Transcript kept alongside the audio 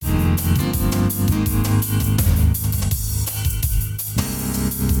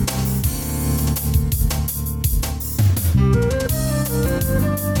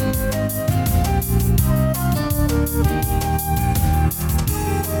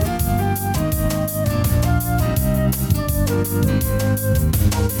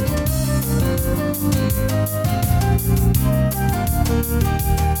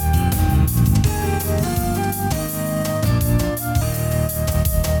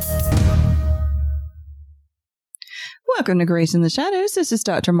Welcome to Grace in the Shadows. This is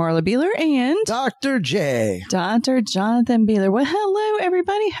Dr. Marla Beeler and Dr. J. Dr. Jonathan Beeler. Well, hello,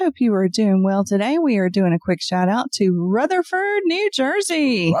 everybody. Hope you are doing well today. We are doing a quick shout out to Rutherford, New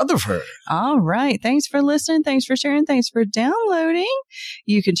Jersey. Rutherford. All right. Thanks for listening. Thanks for sharing. Thanks for downloading.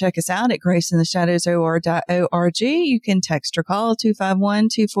 You can check us out at graceintheshadows.org. You can text or call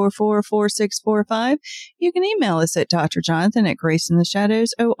 251-244-4645. You can email us at drjonathan at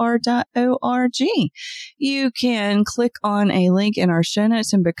graceintheshadows.org. You can click on a link in our show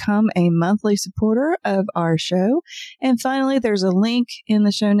notes and become a monthly supporter of our show. And finally, there's a link in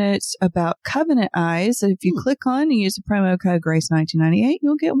the show notes about Covenant Eyes. So if you click on and use the promo code GRACE1998,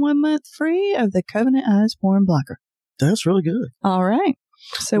 you'll get 1 month free of the Covenant Eyes porn blocker. That's really good. All right.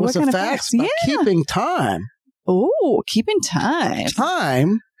 So what's what kind the of facts facts? about keeping time? Oh, keeping time.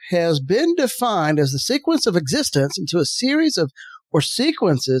 Time has been defined as the sequence of existence into a series of or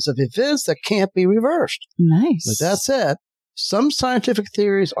sequences of events that can't be reversed. Nice. With that said, some scientific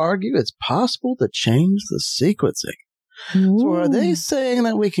theories argue it's possible to change the sequencing. Ooh. So are they saying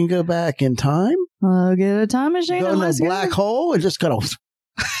that we can go back in time? I'll get a time machine. Go in a black hole and just kind of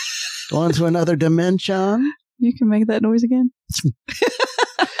go into another dimension? You can make that noise again.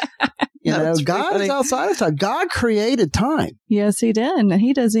 You know, God is outside of time. God created time. Yes, he did. And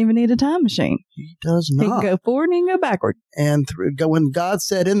he doesn't even need a time machine. He does He not. can go forward and he can go backward. And when God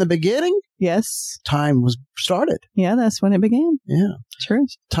said in the beginning, Yes. time was started. Yeah, that's when it began. Yeah. True.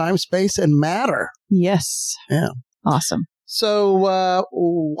 Time, space, and matter. Yes. Yeah. Awesome. So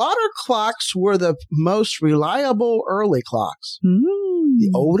water clocks were the most reliable early clocks. The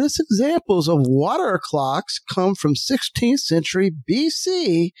oldest examples of water clocks come from 16th century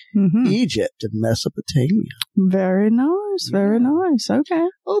BC, Egypt and Mesopotamia. Very nice. Very nice. Okay.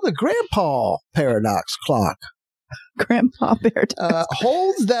 Oh, the Grandpa paradox clock. Grandpa Paradox.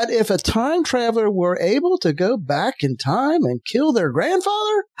 Holds that if a time traveler were able to go back in time and kill their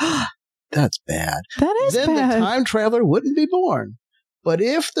grandfather, that's bad. That is then bad. the time traveler wouldn't be born. But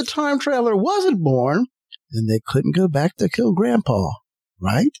if the time traveler wasn't born, then they couldn't go back to kill Grandpa,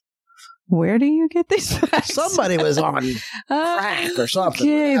 right? Where do you get these facts? Somebody was on crack or something.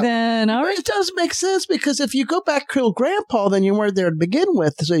 Okay, then. All right. It does make sense because if you go back to kill Grandpa, then you weren't there to begin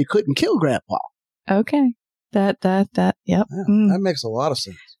with, so you couldn't kill Grandpa. Okay. Yep. Yeah, that makes a lot of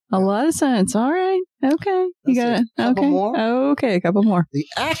sense. A lot of sense. All right. Okay. You got it. Couple Okay. more? Okay. A couple more. The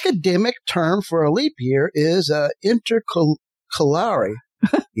academic term for a leap year is intercalary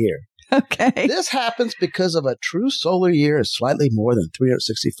year. Okay. This happens because of a true solar year is slightly more than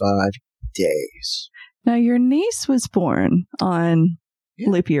 365 days. Now, your niece was born on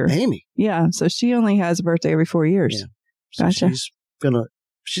leap year. Amy. Yeah. So she only has a birthday every 4 years. Yeah. So Gotcha. she's gonna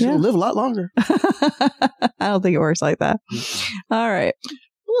live a lot longer. I don't think it works like that. All right.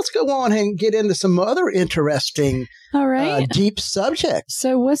 Well, let's go on and get into some other interesting, All right. deep subjects.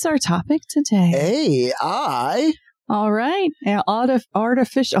 So what's our topic today? AI. All right. Now,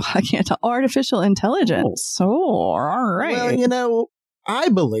 artificial intelligence. Oh, all right. Well, you know, I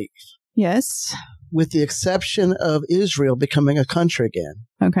believe, yes. with the exception of Israel becoming a country again,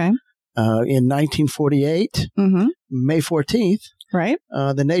 Okay. in 1948, May 14th, right.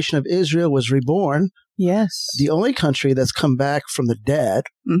 The nation of Israel was reborn. Yes. The only country that's come back from the dead,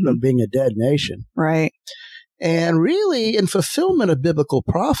 from being a dead nation. Right. And really in fulfillment of biblical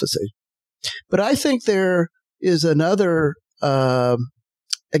prophecy. But I think there is another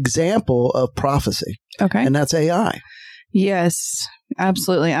example of prophecy. Okay. And that's AI. Yes,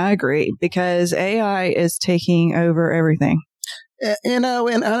 absolutely. I agree because AI is taking over everything. You know,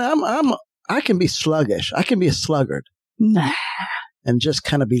 and I can be sluggish. I can be a sluggard. Nah. And just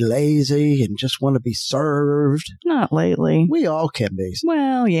kind of be lazy and just want to be served. Not lately. We all can be.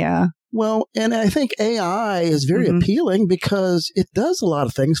 Well, yeah. Well, and I think AI is very appealing because it does a lot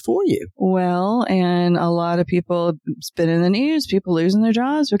of things for you. Well, and a lot of people, it's been in the news, people losing their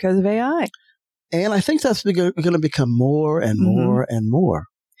jobs because of AI. And I think that's going to become more and more and more.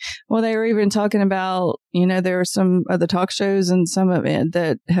 Well, they were even talking about, you know, there are some of the talk shows and some of it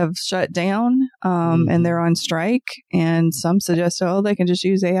that have shut down and they're on strike. And some suggest, oh, they can just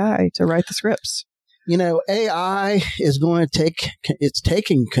use AI to write the scripts. AI is going to it's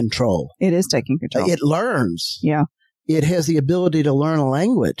taking control. It is taking control. It learns. Yeah. It has the ability to learn a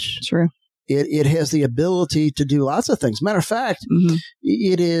language. True. It has the ability to do lots of things. Matter of fact,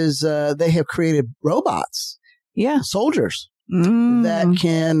 it is, they have created robots. Yeah. Soldiers that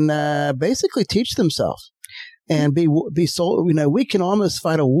can basically teach themselves and be we can almost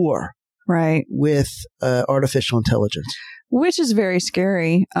fight a war. Right. With artificial intelligence. Which is very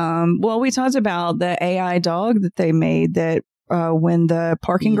scary. Well, we talked about the AI dog that they made that when the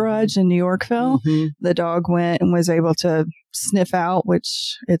parking garage in New York fell, the dog went and was able to sniff out,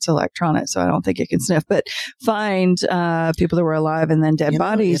 which it's electronic, so I don't think it can sniff, but find people that were alive and then dead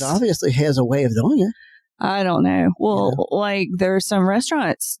bodies. It obviously has a way of doing it. I don't know. Well, like there are some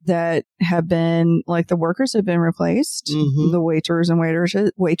restaurants that have been, like the workers have been replaced. The waiters and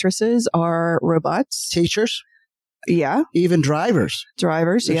waitresses are robots. Teachers. Yeah. Even drivers.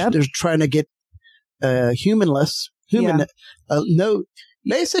 Yeah. They're trying to get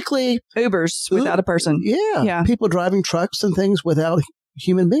basically Ubers without a person. Yeah. People driving trucks and things without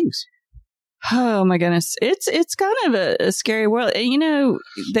human beings. Oh my goodness. It's kind of a scary world.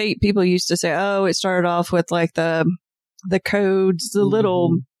 People used to say, oh, it started off with like the codes, the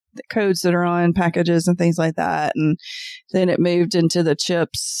little codes that are on packages and things like that. And then it moved into the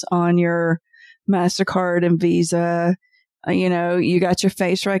chips on your MasterCard and Visa. You got your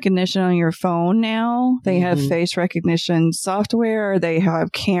face recognition on your phone now. They have face recognition software. They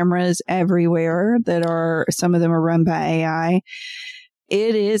have cameras everywhere some of them are run by AI.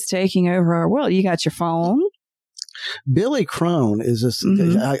 It is taking over our world. You got your phone. Billy Crone is this.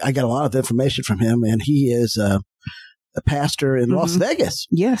 I got a lot of information from him, and he is a pastor in Las Vegas.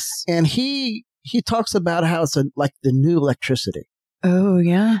 Yes. And he talks about how it's like the new electricity. Oh,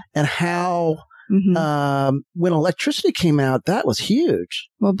 yeah. And how when electricity came out, that was huge.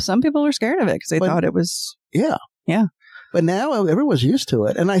 Well, some people were scared of it because they thought it was. Yeah. Yeah. But now everyone's used to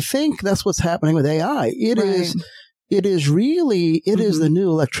it. And I think that's what's happening with AI. It is the new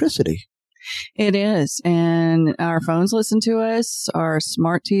electricity. It is. And our phones listen to us. Our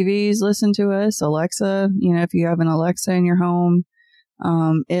smart TVs listen to us. Alexa, if you have an Alexa in your home,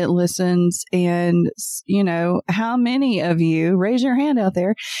 it listens. And, how many of you, raise your hand out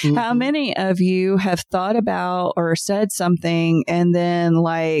there, how many of you have thought about or said something and then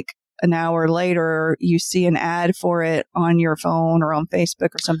like an hour later you see an ad for it on your phone or on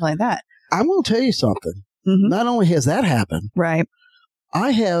Facebook or something like that? I will tell you something. Not only has that happened, right?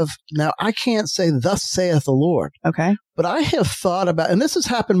 I can't say thus saith the Lord. Okay. But I have thought about, and this has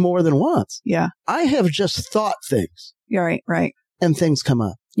happened more than once. Yeah. I have just thought things. Yeah, right. And things come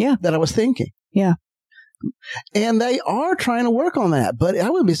up. Yeah. That I was thinking. Yeah. And they are trying to work on that, but I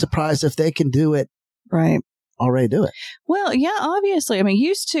wouldn't be surprised if they can do it. Right. Already do it. Well, yeah, obviously. I mean,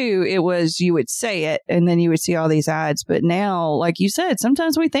 used to it was you would say it and then you would see all these ads. But now, like you said,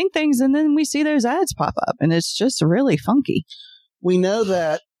 sometimes we think things and then we see those ads pop up and it's just really funky. We know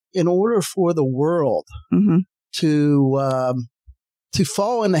that in order for the world to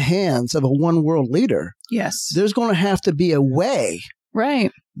fall in the hands of a one world leader, yes, there's going to have to be a way,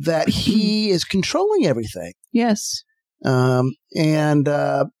 right, that he is controlling everything. Yes, and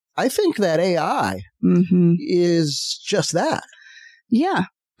I think that AI is just that. Yeah,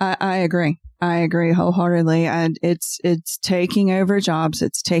 I agree. I agree wholeheartedly. And it's taking over jobs.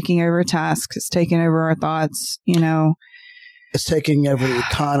 It's taking over tasks. It's taking over our thoughts. It's taking over the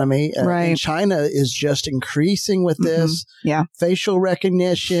economy. Right. And China is just increasing with this. Yeah. Facial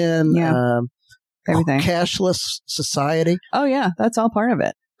recognition. Yeah. Everything. Cashless society. Oh, yeah. That's all part of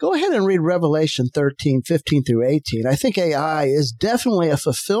it. Go ahead and read Revelation 13, 15 through 18. I think AI is definitely a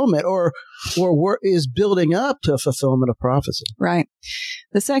fulfillment or is building up to a fulfillment of prophecy. Right.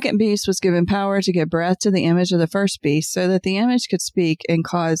 The second beast was given power to give breath to the image of the first beast so that the image could speak and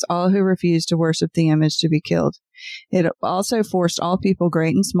cause all who refused to worship the image to be killed. It also forced all people,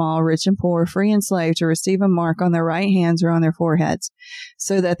 great and small, rich and poor, free and slave, to receive a mark on their right hands or on their foreheads,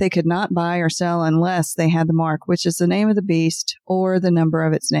 so that they could not buy or sell unless they had the mark, which is the name of the beast or the number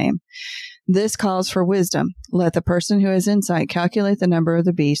of its name. This calls for wisdom. Let the person who has insight calculate the number of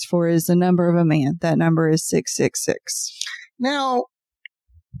the beast, for it is the number of a man. That number is 666. Now,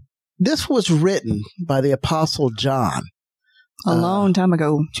 this was written by the Apostle John. A long time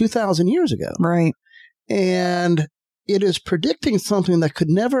ago. 2,000 years ago. Right. And it is predicting something that could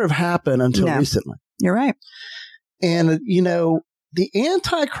never have happened until recently. You're right. And, the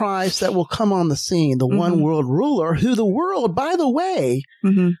Antichrist that will come on the scene, the one world ruler, who the world, by the way,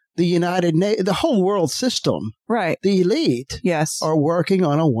 the whole world system, right? The elite, yes, are working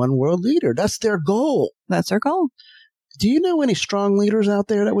on a one world leader. That's their goal. That's their goal. Do you know any strong leaders out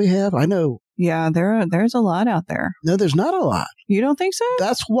there that we have? I know. Yeah, there's a lot out there. No, there's not a lot. You don't think so?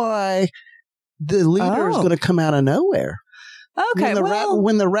 That's why the leader is going to come out of nowhere. Okay,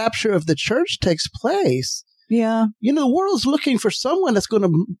 when the rapture of the church takes place, yeah, the world's looking for someone that's going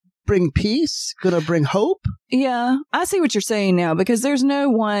to bring peace, going to bring hope. Yeah, I see what you're saying now, because there's no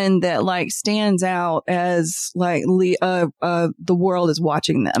one that stands out as the world is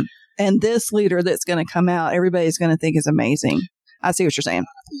watching them. And this leader that's going to come out, everybody's going to think is amazing. I see what you're saying.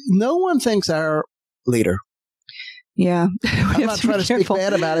 No one thinks our leader. Yeah. I'm not trying to speak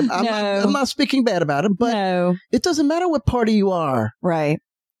bad about him. I'm not speaking bad about him, but it doesn't matter what party you are. Right.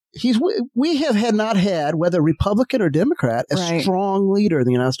 We have not had, whether Republican or Democrat, a strong leader in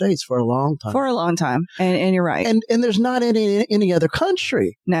the United States for a long time. For a long time. And you're right. And there's not any other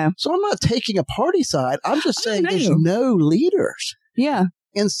country. No. So I'm not taking a party side. I'm just saying there's no leaders. Yeah.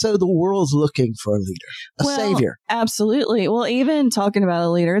 And so the world's looking for a leader, a savior. Absolutely. Well, even talking about a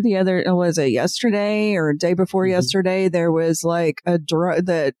leader, was it yesterday or day before yesterday, there was a drone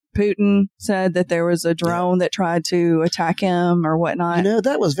that Putin said that there was a drone that tried to attack him or whatnot.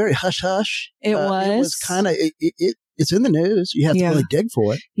 That was very hush-hush. It was. It was kind of, it's in the news. You have to really dig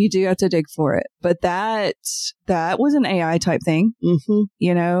for it. You do have to dig for it. But that was an AI type thing.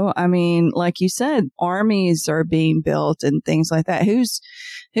 Mm-hmm. I mean, like you said, armies are being built and things like that. Who's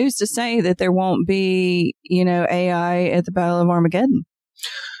to say that there won't be, AI at the Battle of Armageddon?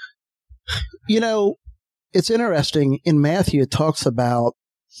 It's interesting. In Matthew, it talks about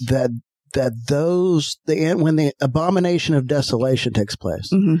that when the abomination of desolation takes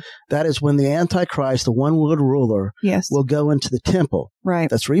place, that is when the Antichrist, the one world ruler, will go into the temple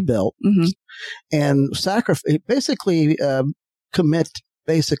that's rebuilt and basically commit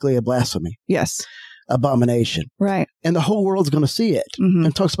a blasphemy. Yes. Abomination. Right. And the whole world's going to see it. And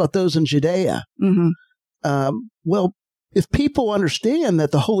it talks about those in Judea. Well, if people understand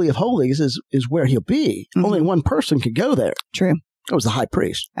that the Holy of Holies is where he'll be, only one person could go there. True. It was the high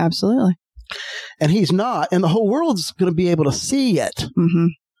priest. Absolutely. And he's not, and the whole world's going to be able to see it.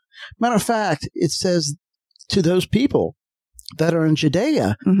 Matter of fact, it says to those people that are in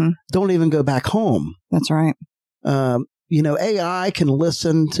Judea, don't even go back home. That's right. AI can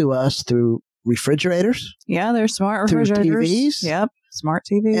listen to us through refrigeraters. Yeah, they're smart refrigerators. Through TVs. Yep, smart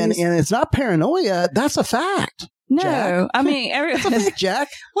TVs. And it's not paranoia. That's a fact. No, Jack. I mean, that's a fact, Jack.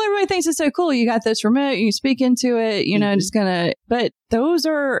 Well, everybody thinks it's so cool. You got this remote, you speak into it, but those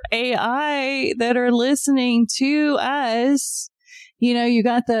are AI that are listening to us. You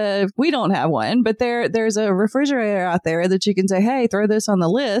got we don't have one, but there's a refrigerator out there that you can say, hey, throw this on the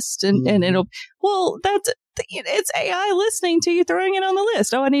list and it's AI listening to you, throwing it on the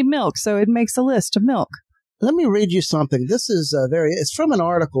list. Oh, I need milk. So it makes a list of milk. Let me read you something. This is it's from an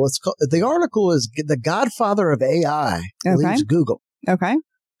article. The article is The Godfather of AI leaves Google. Okay.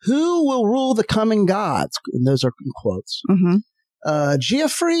 Who will rule the coming gods? And those are in quotes.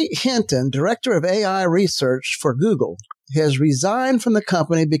 Geoffrey Hinton, director of AI research for Google, has resigned from the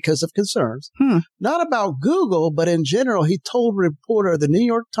company because of concerns. Not about Google, but in general. He told a reporter of the New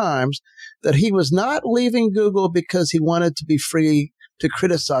York Times that he was not leaving Google because he wanted to be free to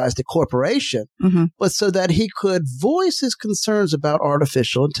criticize the corporation, but so that he could voice his concerns about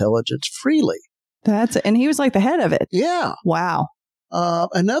artificial intelligence freely. And he was like the head of it. Yeah. Wow.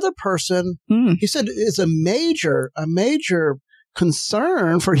 Another person, he said, is a major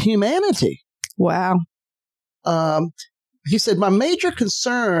concern for humanity. Wow. He said, my major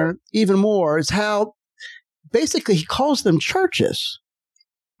concern even more is how basically he calls them churches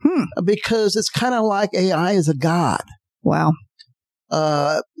because it's kind of like AI is a god. Wow.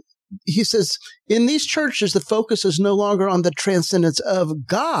 He says, in these churches, the focus is no longer on the transcendence of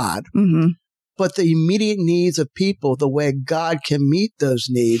God, but the immediate needs of people, the way God can meet those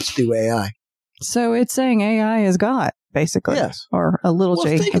needs through AI. So it's saying AI is God, basically. Yes. Or a little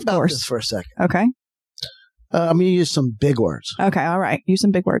J, think of about course. This for a second. Okay. I'm going to use some big words. Okay. All right. Use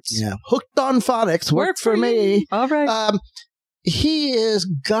some big words. Yeah. Hooked on phonics. Work for me. All right. He is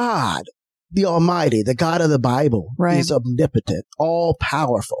God, the Almighty, the God of the Bible. Right. He's omnipotent, all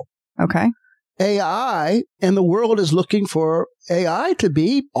powerful. Okay. AI, and the world is looking for AI to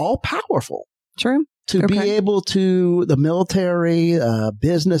be all powerful. True. To be able to, the military,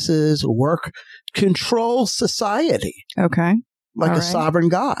 businesses, work, control society. Okay. Like a sovereign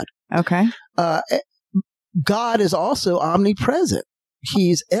God. Okay. God is also omnipresent.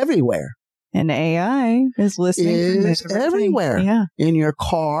 He's everywhere. And AI is listening. Is everywhere. Yeah. In your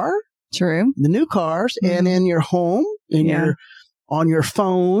car. True. The new cars, and in your home, on your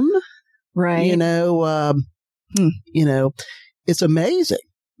phone. Right. It's amazing.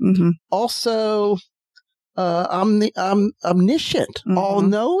 Also, omniscient,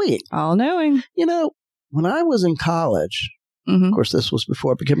 all-knowing. All-knowing. When I was in college, of course, this was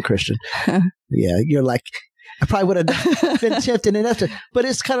before I became a Christian. Yeah, you're like, I probably would have been tempted enough to, but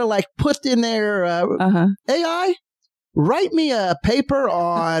it's kind of like put in there, AI, write me a paper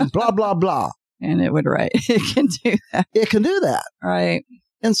on blah, blah, blah. And it would write. It can do that. It can do that. Right.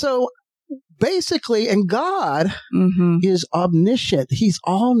 And so basically, and God is omniscient. He's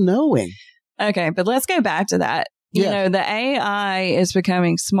all-knowing. Okay, but let's go back to that. Yeah. The AI is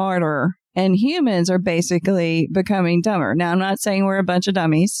becoming smarter and humans are basically becoming dumber. Now, I'm not saying we're a bunch of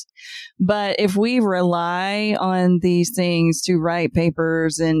dummies, but if we rely on these things to write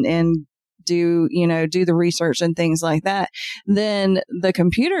papers and do the research and things like that, then the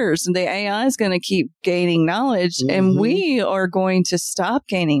computers and the AI is going to keep gaining knowledge and we are going to stop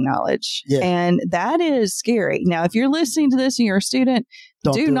gaining knowledge. Yeah. And that is scary. Now, if you're listening to this and you're a student,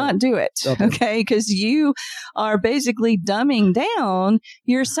 do not do it. Okay. Because you are basically dumbing down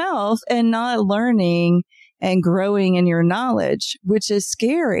yourself and not learning and growing in your knowledge, which is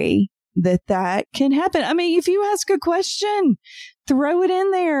scary that can happen. I mean, if you ask a question, throw it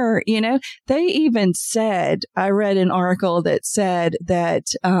in there. They even said, I read an article that said that,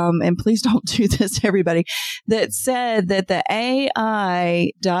 and please don't do this, everybody, that said that the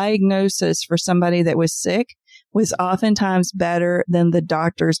AI diagnosis for somebody that was sick was oftentimes better than the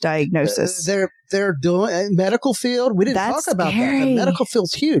doctor's diagnosis. They're doing medical field. We didn't talk about that. The medical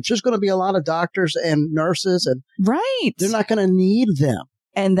field's huge. There's going to be a lot of doctors and nurses, and they're not going to need them.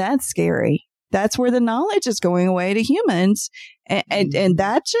 And that's scary. That's where the knowledge is going away to humans. And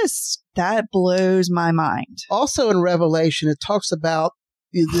that blows my mind. Also in Revelation, it talks about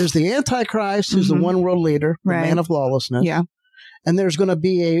there's the Antichrist, who's the one world leader, the man of lawlessness. Yeah. And there's going to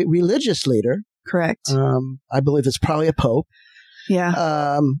be a religious leader. Correct. I believe it's probably a pope.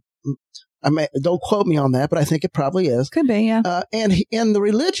 Yeah. Don't quote me on that, but I think it probably is. Could be, yeah. And the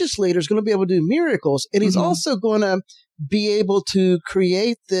religious leader is going to be able to do miracles, and he's also going to be able to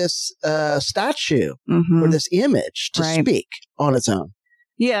create this statue or this image to speak on its own.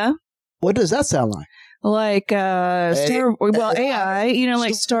 Yeah. What does that sound like? Like AI,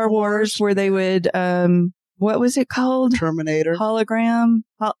 like Star Wars, where they would, what was it called? Terminator. Hologram?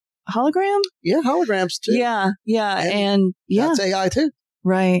 Hologram? Yeah, holograms too. Yeah. And that's AI too.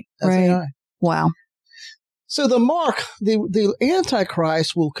 Right. That's AI. Wow. So the mark, the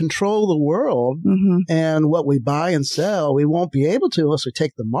Antichrist will control the world, and what we buy and sell, we won't be able to unless we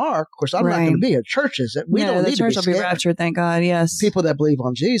take the mark. Of course, I'm not going to be at churches. We don't need to be scared. The church will be raptured, thank God, yes. People that believe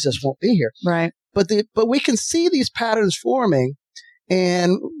on Jesus won't be here. Right. But we can see these patterns forming,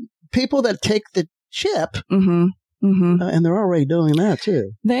 and people that take the chip, and they're already doing that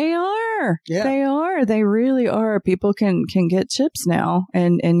too. They are. Yeah. They are. They really are. People can get chips now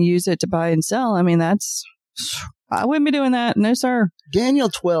and use it to buy and sell. I mean, I wouldn't be doing that. No, sir. Daniel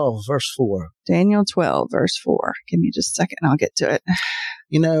 12, verse 4. Daniel 12, verse 4. Give me just a second and I'll get to it.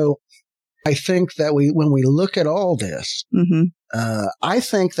 I think that when we look at all this, I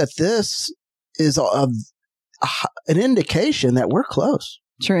think that this is an indication that we're close.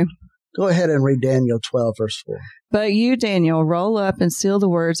 True. Go ahead and read Daniel 12, verse 4. But you, Daniel, roll up and seal the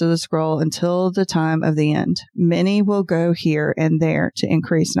words of the scroll until the time of the end. Many will go here and there to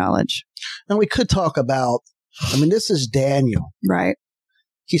increase knowledge. Now, we could talk about, this is Daniel. Right.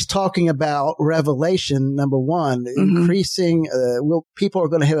 He's talking about Revelation, number one, increasing, people are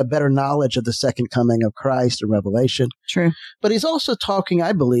going to have a better knowledge of the second coming of Christ in Revelation. True. But he's also talking,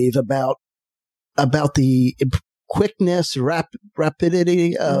 I believe, about the quickness,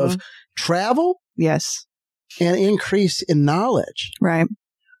 rapidity of travel. Yes. And increase in knowledge. Right.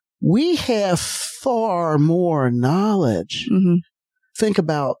 We have far more knowledge. Think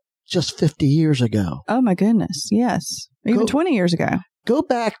about just 50 years ago. Oh, my goodness. Yes. Even 20 years ago. Go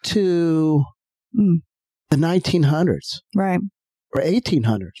back to the 1900s. Right. Or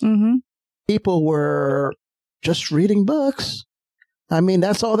 1800s. People were just reading books.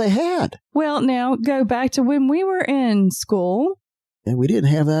 That's all they had. Well, now go back to when we were in school. And we didn't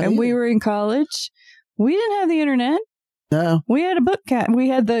have that And either. we were in college. We didn't have the internet. No. We had a book we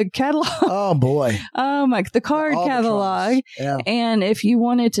had the catalog. Oh, boy. The card catalog. Yeah. And if you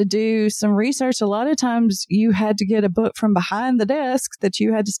wanted to do some research, a lot of times you had to get a book from behind the desk that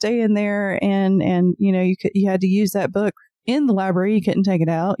you had to stay in there and you had to use that book in the library. You couldn't take it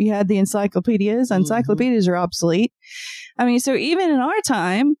out. You had the encyclopedias. Encyclopedias are obsolete. So even in our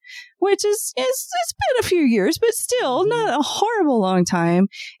time, which it's been a few years, but still not a horrible long time.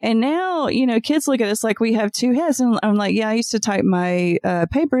 And now, kids look at us like we have two heads. And I'm like, yeah, I used to type my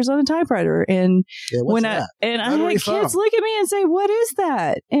papers on a typewriter. And I had kids look at me and say, what is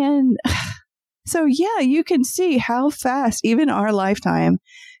that? And So yeah, you can see how fast, even our lifetime,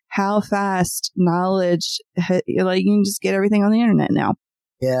 how fast knowledge, like you can just get everything on the internet now.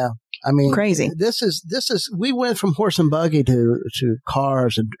 Yeah. I mean, crazy. This is, we went from horse and buggy to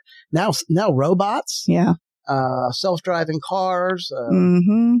cars, and now robots. Yeah. Self-driving cars,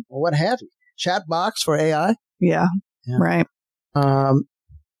 what have you. Chat box for AI. Yeah. Right. I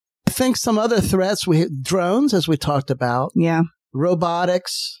think some other threats, drones, as we talked about. Yeah.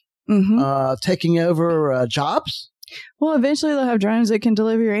 Robotics, taking over jobs. Well, eventually they'll have drones that can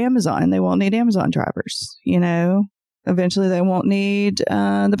deliver your Amazon. They won't need Amazon drivers, you know. Eventually, they won't need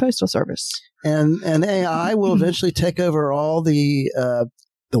the postal service, and AI will eventually take over all the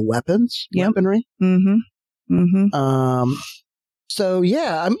weaponry. So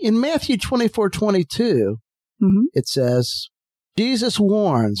yeah, in Matthew 24:22, it says Jesus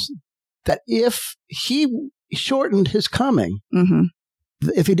warns that if he shortened his coming,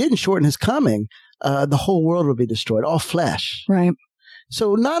 if he didn't shorten his coming, the whole world would be destroyed, all flesh. Right.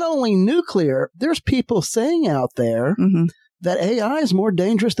 So not only nuclear, there's people saying out there that AI is more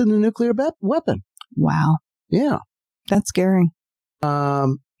dangerous than the nuclear weapon. Wow. Yeah. That's scary.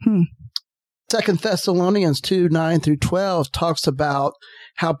 2 Thessalonians 2:9-12 talks about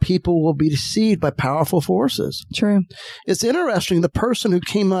how people will be deceived by powerful forces. True. It's interesting. The person who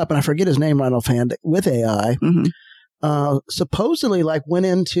came up, and I forget his name right offhand, with AI, supposedly went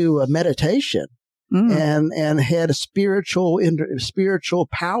into a meditation. And had a spiritual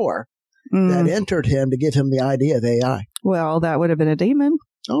power that entered him to give him the idea of AI. Well, that would have been a demon.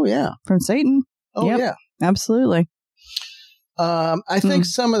 Oh, yeah. From Satan. Oh, yeah. Absolutely. I think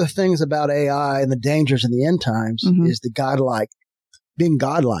some of the things about AI and the dangers in the end times is being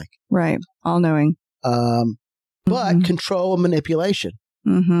godlike. Right. All knowing. But control and manipulation.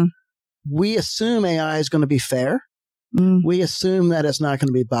 We assume AI is going to be fair. We assume that it's not going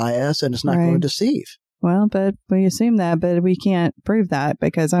to be biased and it's not going to deceive. Well, but we assume that, but we can't prove that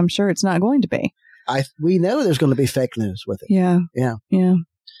because I'm sure it's not going to be. We know there's going to be fake news with it. Yeah. Yeah. Yeah.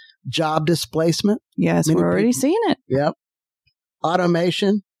 Job displacement. Yes, we're already seeing it. Yep.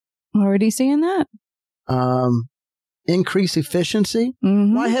 Automation. Already seeing that. Increase efficiency.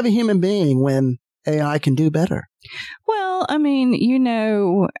 Why have a human being when AI can do better? Well, I mean, you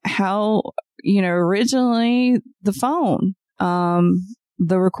know how, originally the phone,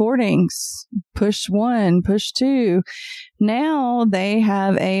 the recordings, push 1, push 2. Now they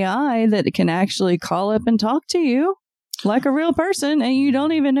have AI that can actually call up and talk to you like a real person, and you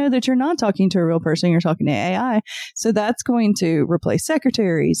don't even know that you're not talking to a real person. You're talking to AI. So that's going to replace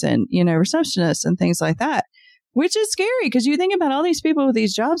secretaries and, receptionists and things like that, which is scary because you think about all these people with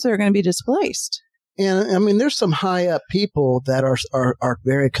these jobs that are going to be displaced. And I mean, there's some high up people that are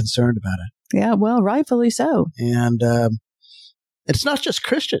very concerned about it. Yeah, well, rightfully so. And it's not just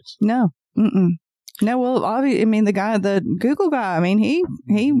Christians. No. No, well, obviously, I mean, the Google guy, I mean, he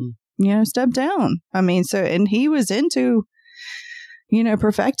stepped down. I mean, and he was into,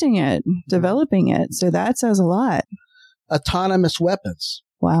 perfecting it, developing it. So that says a lot. Autonomous weapons.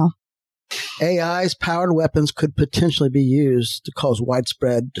 Wow. AI's powered weapons could potentially be used to cause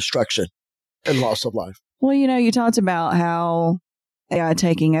widespread destruction and loss of life. Well, you talked about how AI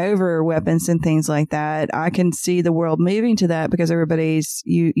taking over weapons and things like that. I can see the world moving to that because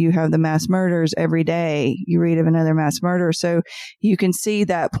you have the mass murders every day. You read of another mass murder. So you can see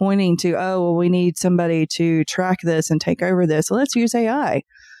that pointing to, we need somebody to track this and take over this. So let's use AI.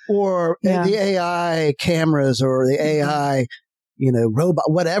 Or the AI cameras or the AI,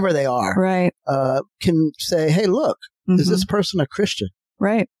 robot, whatever they are. Right. Can say, hey, look, is this person a Christian?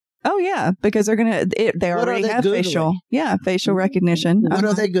 Right. Oh, yeah, because they already have facial recognition. What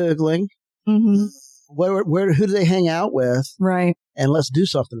are they Googling? Who do they hang out with? Right. And let's do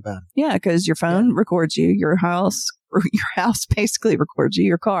something about it. Yeah, because your phone records you, your house basically records you,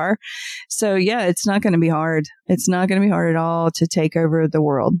 your car. So, yeah, it's not going to be hard. It's not going to be hard at all to take over the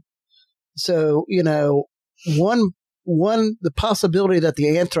world. So, the possibility that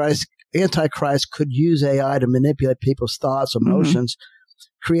the Antichrist could use AI to manipulate people's thoughts, emotions,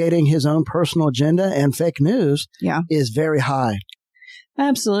 creating his own personal agenda and fake news is very high.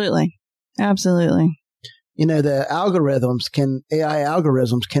 Absolutely. The AI algorithms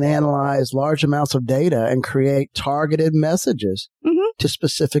can analyze large amounts of data and create targeted messages to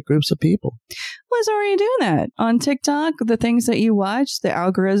specific groups of people. Well, it's already doing that. On TikTok, the things that you watch, the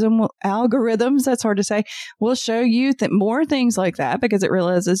algorithms, that's hard to say, will show you more things like that because it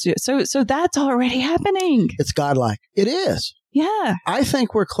realizes you. So that's already happening. It's godlike. It is. Yeah. I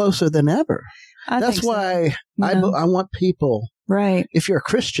think we're closer than ever. That's why I want people. Right. If you're a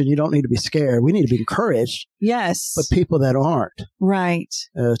Christian, you don't need to be scared. We need to be encouraged. Yes. But people that aren't. Right.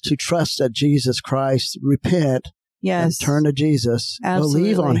 To trust that Jesus Christ, repent. Yes. And turn to Jesus. Absolutely.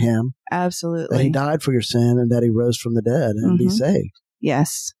 Believe on him. Absolutely. That he died for your sin and that he rose from the dead and be saved.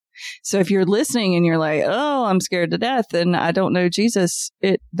 Yes. So if you're listening and you're like, oh, I'm scared to death and I don't know Jesus,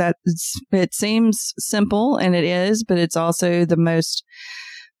 it seems simple, and it is, but it's also the most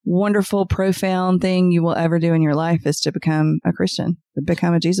wonderful, profound thing you will ever do in your life is to become a Christian, to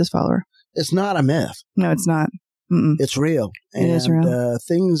become a Jesus follower. It's not a myth. No, it's not. Mm-mm. It's real. It is real.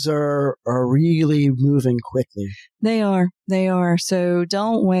 Things are really moving quickly. They are. So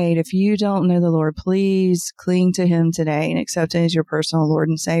don't wait. If you don't know the Lord, please cling to him today and accept him as your personal Lord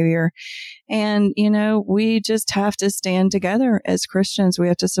and Savior. And, we just have to stand together as Christians. We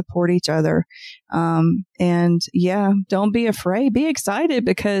have to support each other. Don't be afraid. Be excited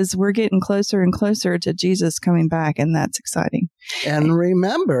because we're getting closer and closer to Jesus coming back, and that's exciting. And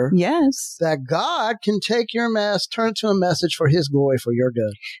remember, yes, that God can take your mess, turn it to a message for his glory, for your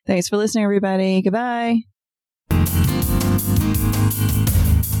good. Thanks for listening, everybody. Goodbye.